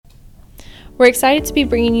We're excited to be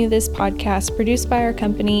bringing you this podcast produced by our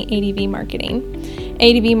company, ADV Marketing.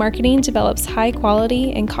 ADV Marketing develops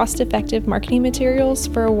high-quality and cost-effective marketing materials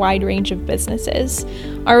for a wide range of businesses.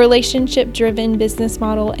 Our relationship-driven business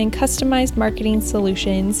model and customized marketing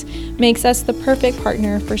solutions makes us the perfect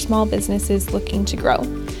partner for small businesses looking to grow.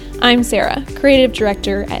 I'm Sarah, Creative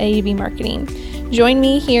Director at ADV Marketing. Join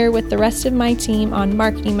me here with the rest of my team on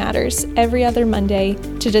Marketing Matters every other Monday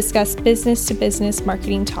to discuss business-to-business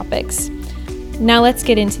marketing topics. Now let's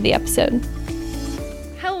get into the episode.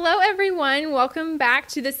 Hello everyone, welcome back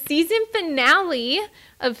to the season finale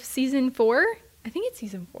of season 4. I think it's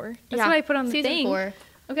season 4. That's what I put on the season thing. 4.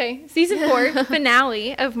 Okay, season 4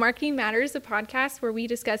 finale of Marketing Matters, a podcast where we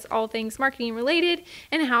discuss all things marketing related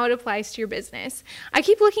and how it applies to your business. I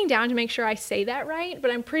keep looking down to make sure I say that right, but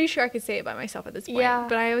I'm pretty sure I could say it by myself at this point. Yeah.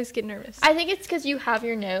 But I always get nervous. I think it's because you have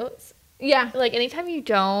your notes. Yeah. Like, anytime you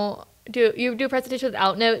do a presentation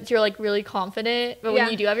without notes, you're, like, really confident. But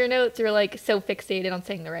when you do have your notes, you're, like, so fixated on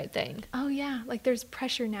saying the right thing. Oh, yeah. Like, there's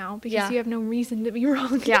pressure now because you have no reason to be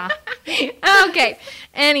wrong. Yeah. Okay.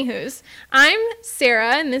 Anywho's, I'm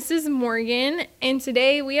Sarah, and this is Morgan. And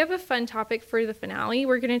today we have a fun topic for the finale.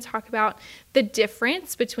 We're going to talk about the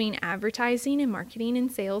difference between advertising and marketing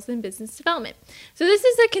and sales and business development. So this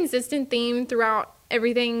is a consistent theme throughout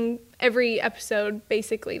every episode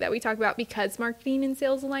basically that we talk about because marketing and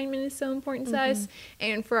sales alignment is so important to us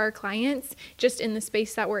and for our clients just in the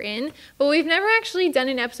space that we're in. But we've never actually done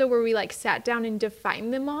an episode where we like sat down and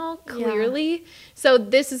defined them all clearly. Yeah. So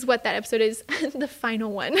this is what that episode is, the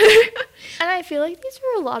final one. And I feel like these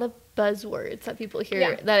are a lot of buzzwords that people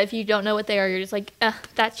hear that if you don't know what they are, you're just like,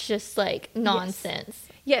 that's just like nonsense.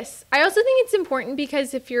 Yes. I also think it's important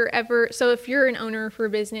because if you're an owner for a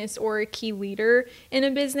business or a key leader in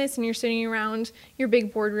a business and you're sitting around your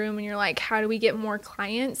big boardroom and you're like, how do we get more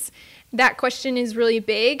clients? That question is really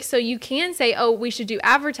big. So you can say, oh, we should do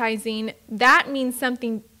advertising. That means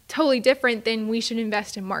something totally different than we should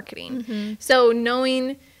invest in marketing. Mm-hmm. So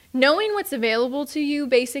knowing what's available to you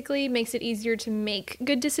basically makes it easier to make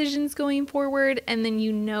good decisions going forward, and then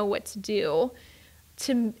you know what to do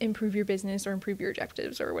to improve your business or improve your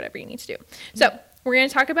objectives or whatever you need to do. So we're going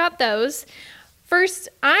to talk about those. First,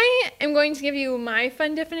 I am going to give you my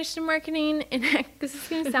fun definition of marketing, and this is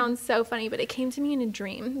going to sound so funny, but it came to me in a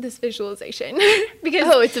dream, this visualization.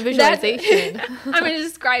 Because it's a visualization. I'm going to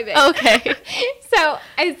describe it. Okay. So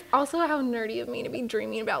it's also how nerdy of me to be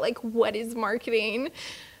dreaming about, like, what is marketing?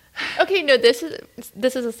 Okay, no, this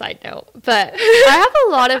is a side note, but I have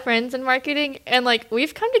a lot of friends in marketing, and like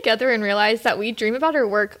we've come together and realized that we dream about our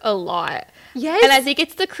work a lot. Yes. And I think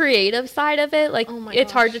it's the creative side of it. Like,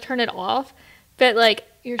 it's hard to turn it off. But like,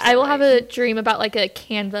 I will have a dream about like a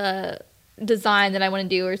Canva design that I want to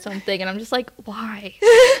do or something, and I'm just like, why?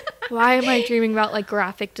 Why am I dreaming about like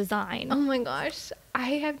graphic design? Oh my gosh,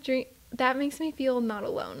 I have that makes me feel not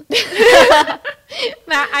alone.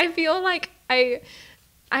 I feel like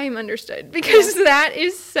I am understood because that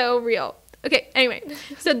is so real. Okay, anyway,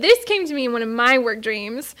 so this came to me in one of my work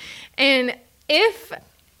dreams, and if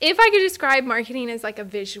I could describe marketing as like a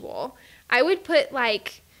visual, I would put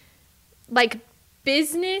like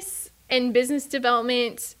business and business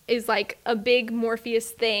development is like a big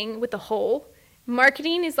Morpheus thing with a hole.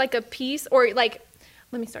 Marketing is like a piece, or like,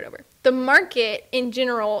 let me start over. The market in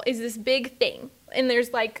general is this big thing, and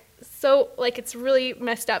there's like, so, like, it's really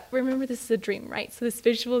messed up. Remember, this is a dream, right? So this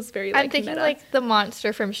visual is very, like, I'm thinking, meta. like, the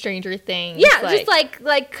monster from Stranger Things. Yeah, just,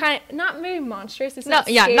 like, kind of, not very monstrous. It's not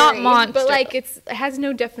scary, not monster. But, like, it has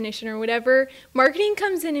no definition or whatever. Marketing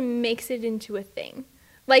comes in and makes it into a thing.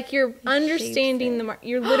 Like, you're understanding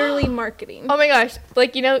you're literally marketing. Oh, my gosh.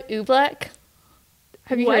 Like, you know, Oobleck?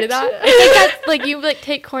 Have you heard of that? I think that's, like, you, like,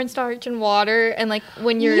 take cornstarch and water, and, like,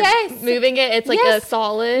 when you're moving it, it's, like, a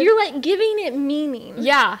solid. You're, like, giving it meaning.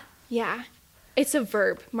 Yeah. Yeah. It's a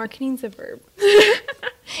verb. Marketing's a verb.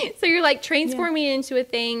 So you're like transforming it into a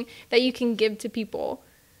thing that you can give to people.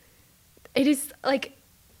 It is like,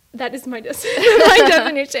 that is my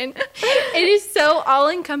definition. It is so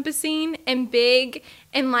all-encompassing and big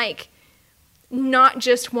and like not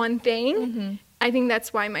just one thing. Mm-hmm. I think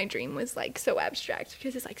that's why my dream was like so abstract,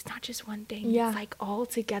 because it's like, it's not just one thing. Yeah. It's like all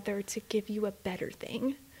together to give you a better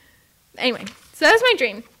thing. Anyway, so that's my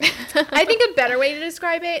dream. I think a better way to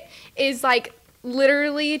describe it is like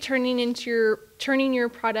literally turning your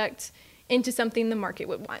product into something the market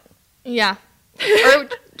would want. Yeah. Or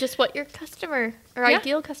just what your customer or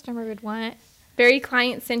ideal customer would want. Very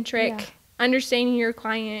client-centric, understanding your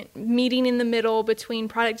client, meeting in the middle between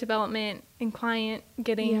product development and client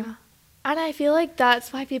getting And I feel like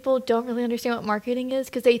that's why people don't really understand what marketing is,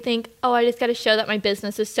 because they think, oh, I just got to show that my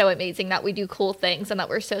business is so amazing, that we do cool things, and that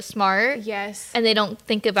we're so smart. Yes. And they don't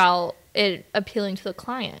think about it appealing to the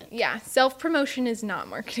client. Yeah. Self-promotion is not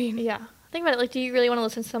marketing. Yeah. Think about it. Like, do you really want to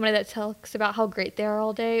listen to somebody that talks about how great they are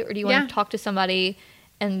all day? Or do you want to talk to somebody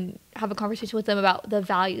and have a conversation with them about the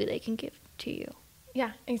value they can give to you?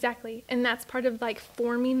 Yeah, exactly. And that's part of like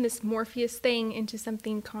forming this Morpheus thing into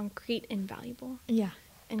something concrete and valuable. Yeah.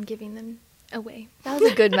 And giving them away. That was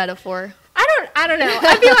a good metaphor. I don't know.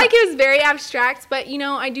 I feel like it was very abstract, but you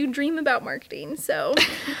know, I do dream about marketing, so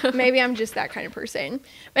maybe I'm just that kind of person.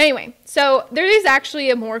 But anyway, so there is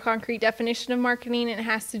actually a more concrete definition of marketing, and it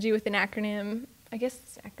has to do with an acronym. I guess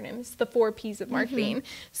it's an acronym. It's the 4 P's of marketing.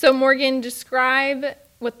 Mm-hmm. So Morgan, describe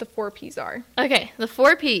what the 4 P's are. Okay, the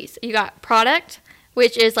 4 P's. You got product,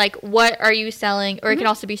 which is like what are you selling, or it can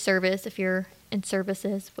also be service if you're in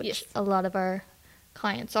services, which a lot of our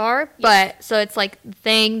clients are. But so it's like the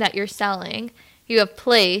thing that you're selling. You have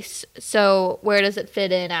place, so where does it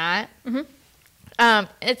fit in at?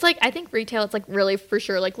 It's like, I think retail, it's like really for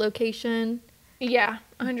sure like location. Yeah,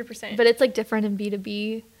 100%. But it's like different in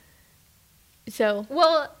B2B. So,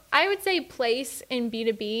 well, I would say place in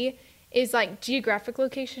B2B is like geographic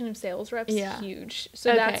location of sales reps huge.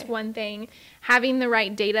 So that's one thing. Having the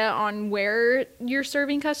right data on where you're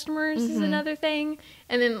serving customers is another thing.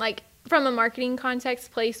 And then like from a marketing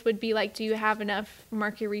context, place would be like, do you have enough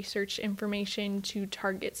market research information to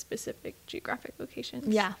target specific geographic locations?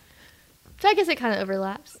 Yeah. So I guess it kind of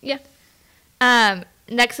overlaps. Yeah.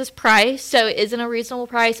 Next is price. So is it a reasonable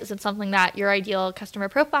price? Is it something that your ideal customer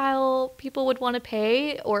profile people would want to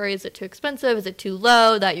pay? Or is it too expensive? Is it too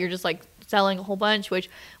low that you're just like selling a whole bunch, which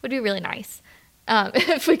would be really nice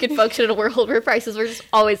if we could function in a world where prices were just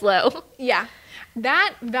always low. Yeah.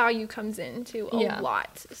 That value comes into a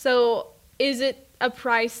lot. So is it a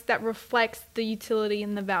price that reflects the utility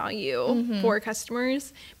and the value for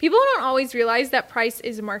customers? People don't always realize that price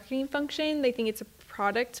is a marketing function. They think it's a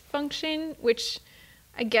product function, which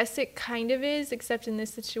I guess it kind of is, except in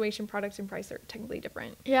this situation, product and price are technically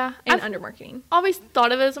different. Yeah. And under marketing. Always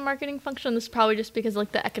thought of it as a marketing function. This is probably just because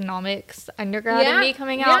like the economics undergrad in me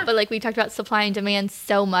coming out. But like we talked about supply and demand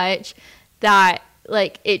so much that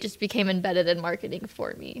like it just became embedded in marketing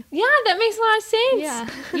for me. Yeah, that makes a lot of sense.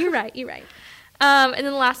 Yeah. You're right. And then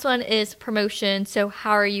the last one is promotion. So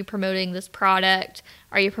how are you promoting this product?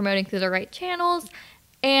 Are you promoting through the right channels?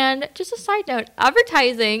 And just a side note,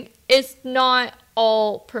 advertising is not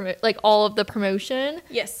all of the promotion.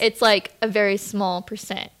 Yes. It's like a very small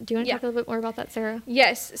percent. Do you want to talk a little bit more about that, Sarah?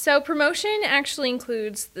 Yes. So promotion actually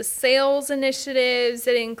includes the sales initiatives.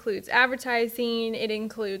 It includes advertising. It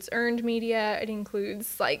includes earned media. It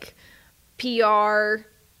includes like PR.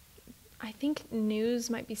 I think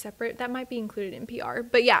news might be separate. That might be included in PR.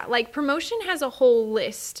 But yeah, like promotion has a whole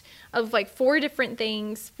list of like 4 different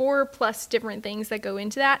things, 4+ different things that go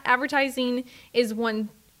into that. Advertising is one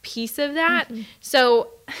piece of that. So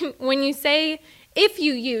when you say, if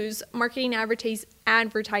you use marketing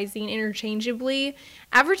advertising interchangeably,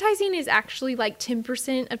 advertising is actually like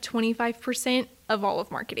 10% of 25% of all of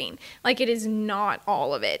marketing. Like it is not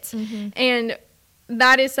all of it. And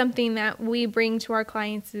that is something that we bring to our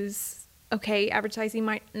clients is, okay, advertising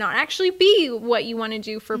might not actually be what you want to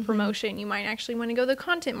do for promotion. You might actually want to go the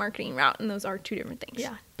content marketing route, and those are 2 different things.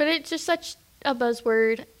 Yeah. But it's just such a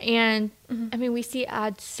buzzword, and I mean, we see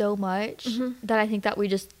ads so much that I think that we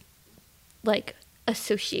just like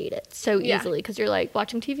associate it so easily because you're like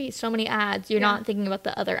watching TV, so many ads. You're not thinking about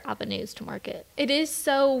the other avenues to market. It is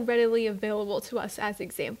so readily available to us as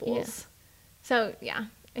examples. Yeah. So yeah,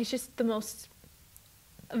 it's just the most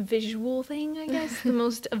visual thing, I guess, the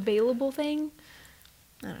most available thing.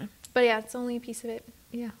 I don't know. But yeah, it's only a piece of it.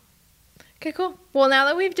 Yeah. Okay, cool. Well, now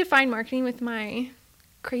that we've defined marketing with my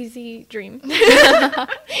crazy dream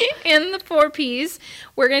and the 4 P's,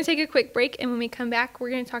 we're going to take a quick break, and when we come back,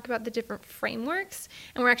 we're going to talk about the different frameworks,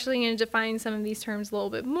 and we're actually going to define some of these terms a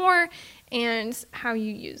little bit more and how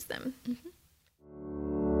you use them.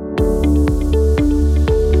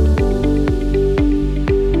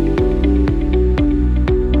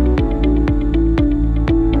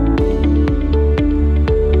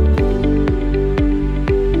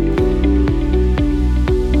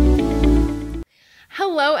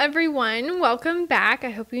 Hello, everyone. Welcome back. I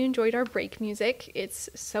hope you enjoyed our break music. It's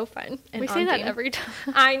so fun. And we say that every time.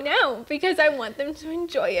 I know, because I want them to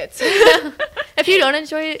enjoy it. If you don't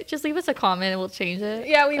enjoy it, just leave us a comment and we'll change it.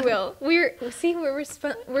 Yeah, we will. We're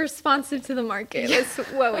responsive to the market. That's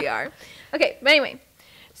what we are. Okay, but anyway,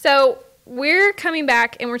 so we're coming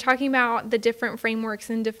back and we're talking about the different frameworks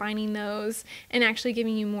and defining those and actually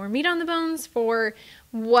giving you more meat on the bones for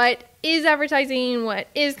what is advertising, what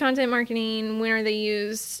is content marketing, when are they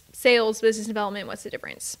used, sales, business development, what's the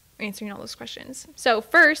difference? Answering all those questions. So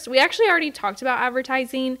first, we actually already talked about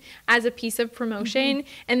advertising as a piece of promotion,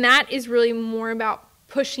 and that is really more about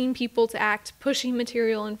pushing people to act, pushing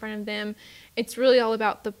material in front of them. It's really all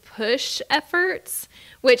about the push efforts,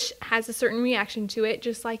 which has a certain reaction to it.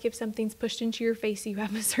 Just like if something's pushed into your face, you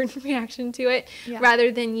have a certain reaction to it,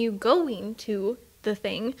 rather than you going to the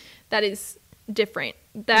thing. That is different.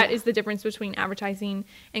 That is the difference between advertising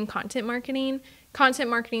and content marketing. Content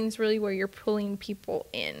marketing is really where you're pulling people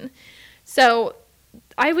in. So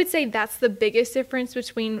I would say that's the biggest difference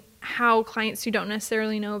between how clients who don't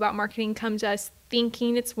necessarily know about marketing come to us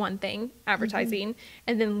thinking it's one thing, advertising,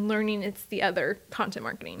 and then learning it's the other, content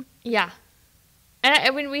marketing. Yeah. And I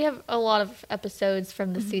mean, we have a lot of episodes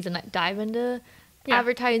from the season that dive into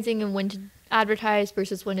advertising and when to advertise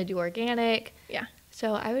versus when to do organic. Yeah.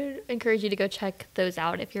 So I would encourage you to go check those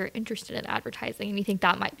out if you're interested in advertising and you think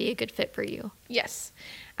that might be a good fit for you. Yes,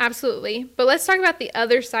 absolutely. But let's talk about the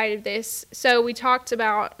other side of this. So we talked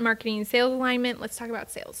about marketing and sales alignment. Let's talk about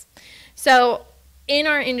sales. So in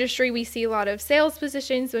our industry, we see a lot of sales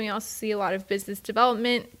positions, and we also see a lot of business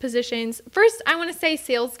development positions. First, I want to say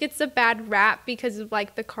sales gets a bad rap because of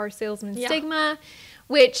like the car salesman stigma,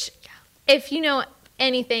 which if you know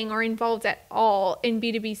anything or involved at all in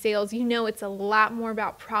B2B sales, you know it's a lot more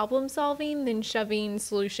about problem solving than shoving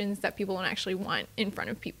solutions that people don't actually want in front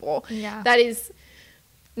of people. Yeah. That is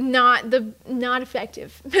not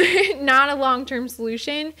effective, not a long-term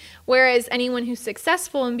solution. Whereas anyone who's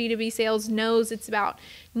successful in B2B sales knows it's about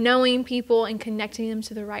knowing people and connecting them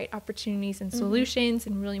to the right opportunities and solutions,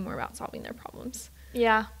 and really more about solving their problems.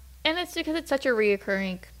 Yeah. And it's because it's such a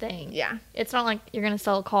reoccurring thing. Yeah. It's not like you're going to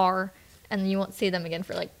sell a car and then you won't see them again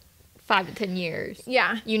for like 5 to 10 years.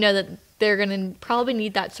 Yeah. You know that they're going to probably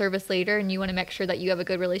need that service later, and you want to make sure that you have a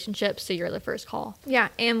good relationship so you're the first call. Yeah,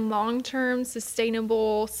 and long-term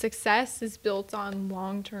sustainable success is built on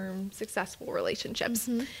long-term successful relationships.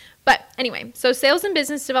 But anyway, so sales and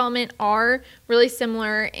business development are really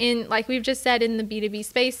similar. In, like we've just said, in the B2B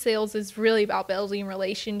space, sales is really about building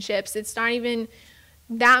relationships. It's not even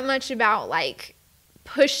that much about like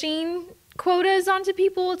pushing quotas onto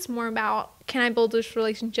people. It's more about, can I build this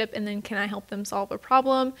relationship, and then can I help them solve a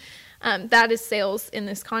problem? That is sales in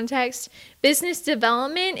this context. Business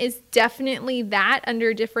development is definitely that under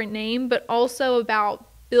a different name, but also about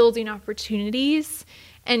building opportunities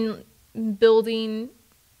and building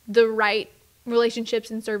the right relationships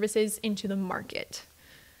and services into the market,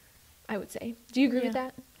 I would say. Do you agree with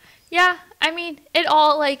that? Yeah. I mean, it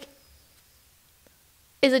all like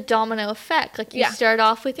is a domino effect. Like you start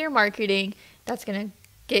off with your marketing, that's going to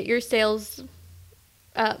get your sales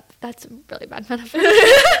up. That's a really bad metaphor.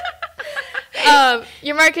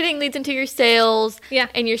 Your marketing leads into your sales,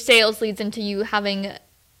 and your sales leads into you having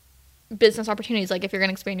business opportunities. Like if you're going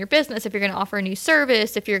to expand your business, if you're going to offer a new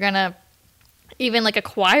service, if you're going to even like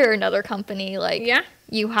acquire another company, like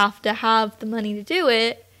you have to have the money to do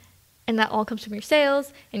it, and that all comes from your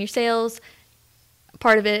sales, and your sales,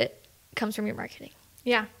 part of it comes from your marketing.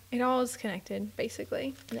 Yeah, it all is connected,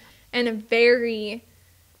 basically. Yeah. And a very,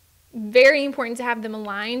 very important to have them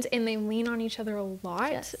aligned, and they lean on each other a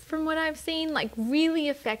lot from what I've seen. Like really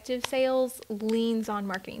effective sales leans on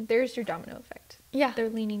marketing. There's your domino effect. Yeah. They're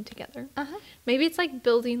leaning together. Maybe it's like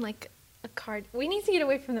building like a card. We need to get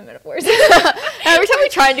away from the metaphors. Every time we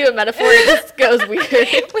try and do a metaphor, it just goes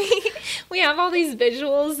weird. we have all these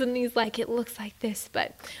visuals and these like, it looks like this,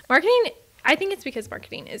 but marketing, I think it's because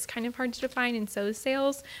marketing is kind of hard to define, and so is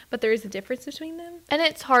sales, but there is a difference between them. And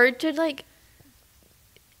it's hard to like,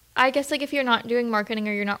 I guess like if you're not doing marketing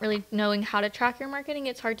or you're not really knowing how to track your marketing,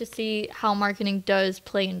 it's hard to see how marketing does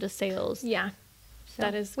play into sales. Yeah, so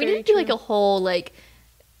that is we need to do like a whole like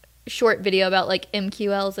short video about like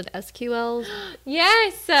MQLs and SQLs.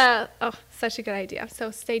 Yes. Oh, such a good idea. So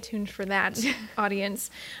stay tuned for that, audience.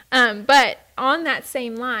 But on that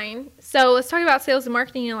same line, so let's talk about sales and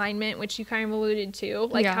marketing alignment, which you kind of alluded to,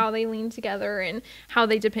 like how they lean together and how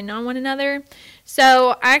they depend on one another.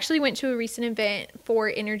 So I actually went to a recent event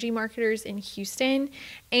for energy marketers in Houston,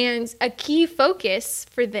 and a key focus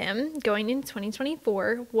for them going into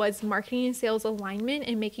 2024 was marketing and sales alignment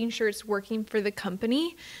and making sure it's working for the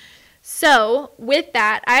company. So with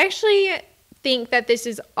that, I actually think that this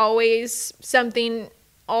is always something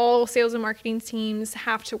all sales and marketing teams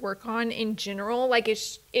have to work on in general. Like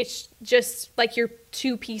it's just like your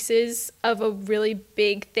two pieces of a really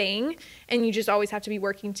big thing, and you just always have to be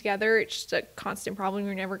working together. It's just a constant problem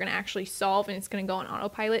you're never going to actually solve, and it's going to go on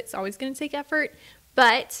autopilot. It's always going to take effort.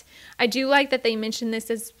 But I do like that they mentioned this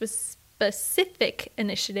as specific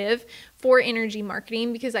initiative for energy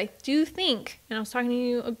marketing, because I do think, and I was talking to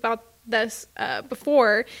you about this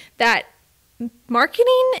before, that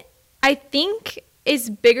marketing, I think, is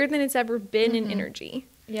bigger than it's ever been in energy.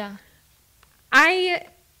 Yeah.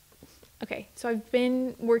 Okay, so I've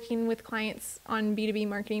been working with clients on B2B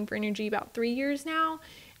marketing for energy about 3 years now,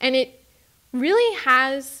 and it really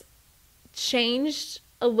has changed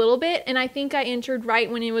a little bit, and I think I entered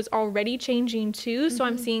right when it was already changing too, so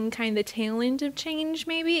I'm seeing kind of the tail end of change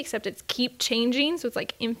maybe, except it's keep changing, so it's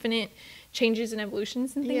like infinite changes and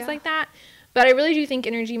evolutions and things like that. But I really do think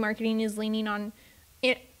energy marketing is leaning on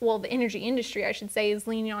it, well, the energy industry, I should say, is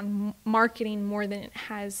leaning on marketing more than it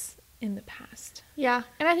has in the past. Yeah,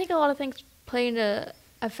 and I think a lot of things play into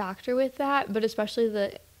a factor with that, but especially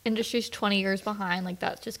the industry's 20 years behind, like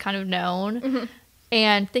that's just kind of known.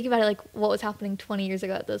 And think about it, like what was happening 20 years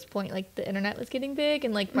ago at this point, like the internet was getting big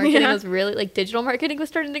and like marketing was really, like digital marketing was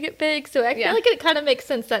starting to get big. So I feel like it kind of makes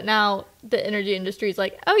sense that now the energy industry is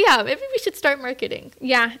like, oh yeah, maybe we should start marketing.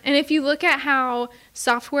 Yeah, and if you look at how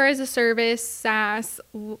software as a service, SaaS,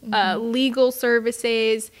 legal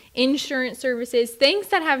services, insurance services, things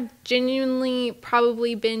that have genuinely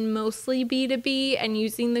probably been mostly B2B and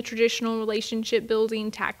using the traditional relationship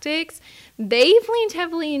building tactics, they've leaned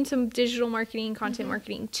heavily into digital marketing, content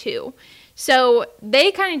marketing too. So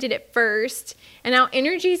they kind of did it first, and now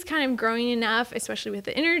energy is kind of growing enough, especially with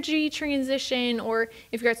the energy transition, or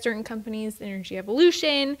if you're at certain companies, energy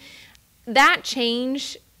evolution. That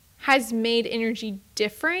change has made energy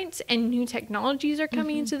different, and new technologies are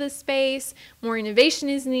coming into the space. More innovation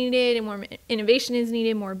is needed, and more innovation is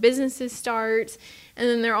needed, more businesses start, and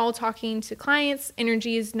then they're all talking to clients.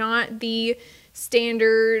 Energy is not the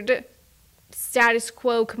standard status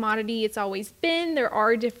quo commodity it's always been. There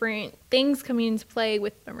are different things coming into play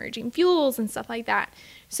with emerging fuels and stuff like that.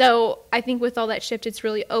 So I think with all that shift, it's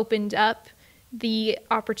really opened up the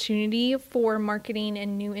opportunity for marketing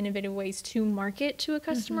and new innovative ways to market to a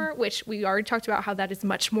customer, which we already talked about how that is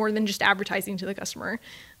much more than just advertising to the customer.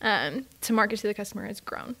 To market to the customer has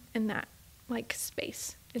grown, and that like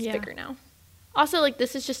space is bigger now. Also, like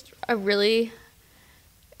this is just a really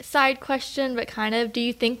side question, but kind of, do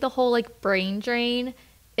you think the whole like brain drain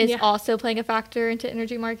is also playing a factor into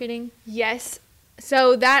energy marketing? Yes.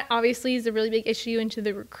 So that obviously is a really big issue into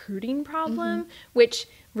the recruiting problem, which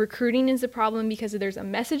recruiting is a problem because there's a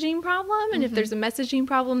messaging problem. And if there's a messaging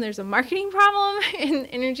problem, there's a marketing problem in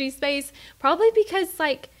energy space, probably because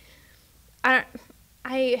like, I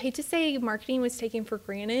hate to say marketing was taken for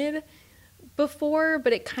granted before,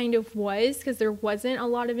 but it kind of was, because there wasn't a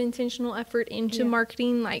lot of intentional effort into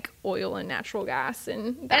marketing like oil and natural gas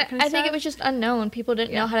and that kind of stuff. I think it was just unknown. People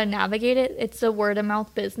didn't know how to navigate it. It's a word of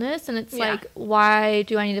mouth business, and it's like, why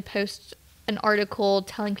do I need to post an article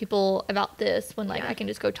telling people about this when like I can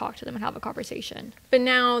just go talk to them and have a conversation? But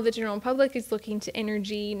now the general public is looking to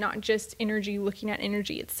energy, not just energy looking at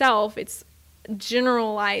energy itself. It's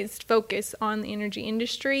generalized focus on the energy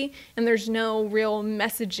industry, and there's no real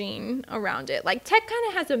messaging around it. Like tech kind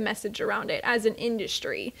of has a message around it as an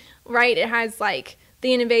industry, right? It has like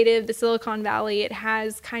the innovative, the Silicon Valley, it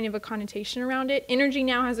has kind of a connotation around it. Energy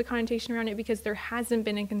now has a connotation around it because there hasn't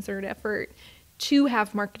been a concerted effort to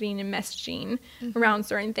have marketing and messaging around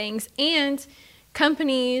certain things. And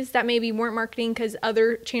companies that maybe weren't marketing because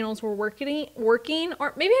other channels were working,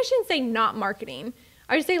 or maybe I shouldn't say not marketing.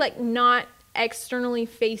 I would say like not externally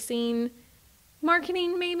facing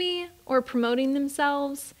marketing maybe, or promoting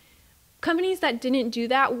themselves. Companies that didn't do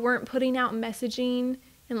that weren't putting out messaging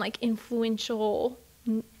and like influential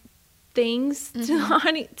things to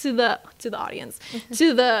the audience,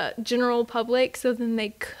 to the general public, so then they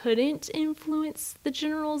couldn't influence the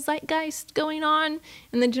general zeitgeist going on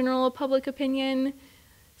and the general public opinion.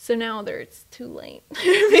 So now it's too late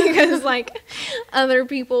because like other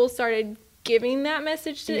people started giving that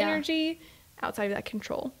message to energy outside of that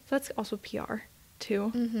control. So that's also PR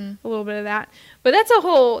too, a little bit of that. But that's a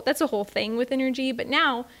whole thing with energy. But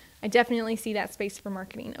now I definitely see that space for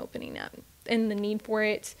marketing opening up, and the need for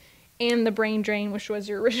it, and the brain drain, which was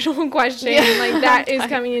your original question. Like that is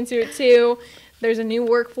coming into it too. There's a new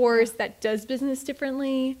workforce that does business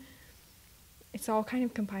differently. It's all kind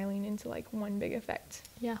of compiling into like one big effect.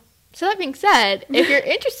 Yeah. So that being said, if you're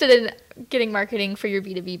interested in getting marketing for your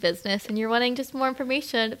B2B business and you're wanting just more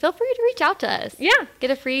information, feel free to reach out to us. Yeah. Get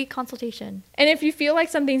a free consultation. And if you feel like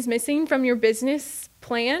something's missing from your business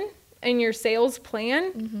plan and your sales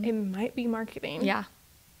plan, it might be marketing. Yeah.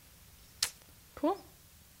 Cool.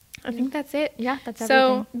 I think that's it. Yeah, that's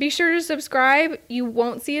everything. So be sure to subscribe. You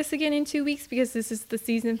won't see us again in 2 weeks because this is the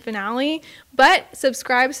season finale. But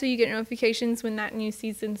subscribe so you get notifications when that new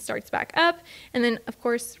season starts back up. And then, of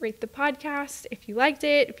course, rate the podcast if you liked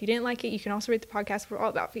it. If you didn't like it, you can also rate the podcast. We're all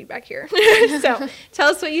about feedback here. So tell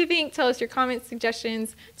us what you think. Tell us your comments,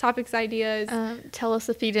 suggestions, topics, ideas. Tell us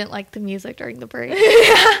if you didn't like the music during the break.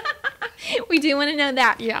 We do want to know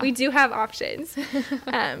that. Yeah. We do have options.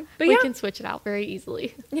 But we can switch it out very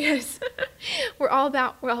easily. Yes. We're all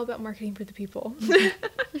about marketing for the people.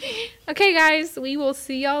 Okay, guys, we will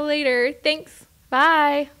see y'all later. Thanks.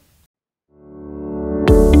 Bye.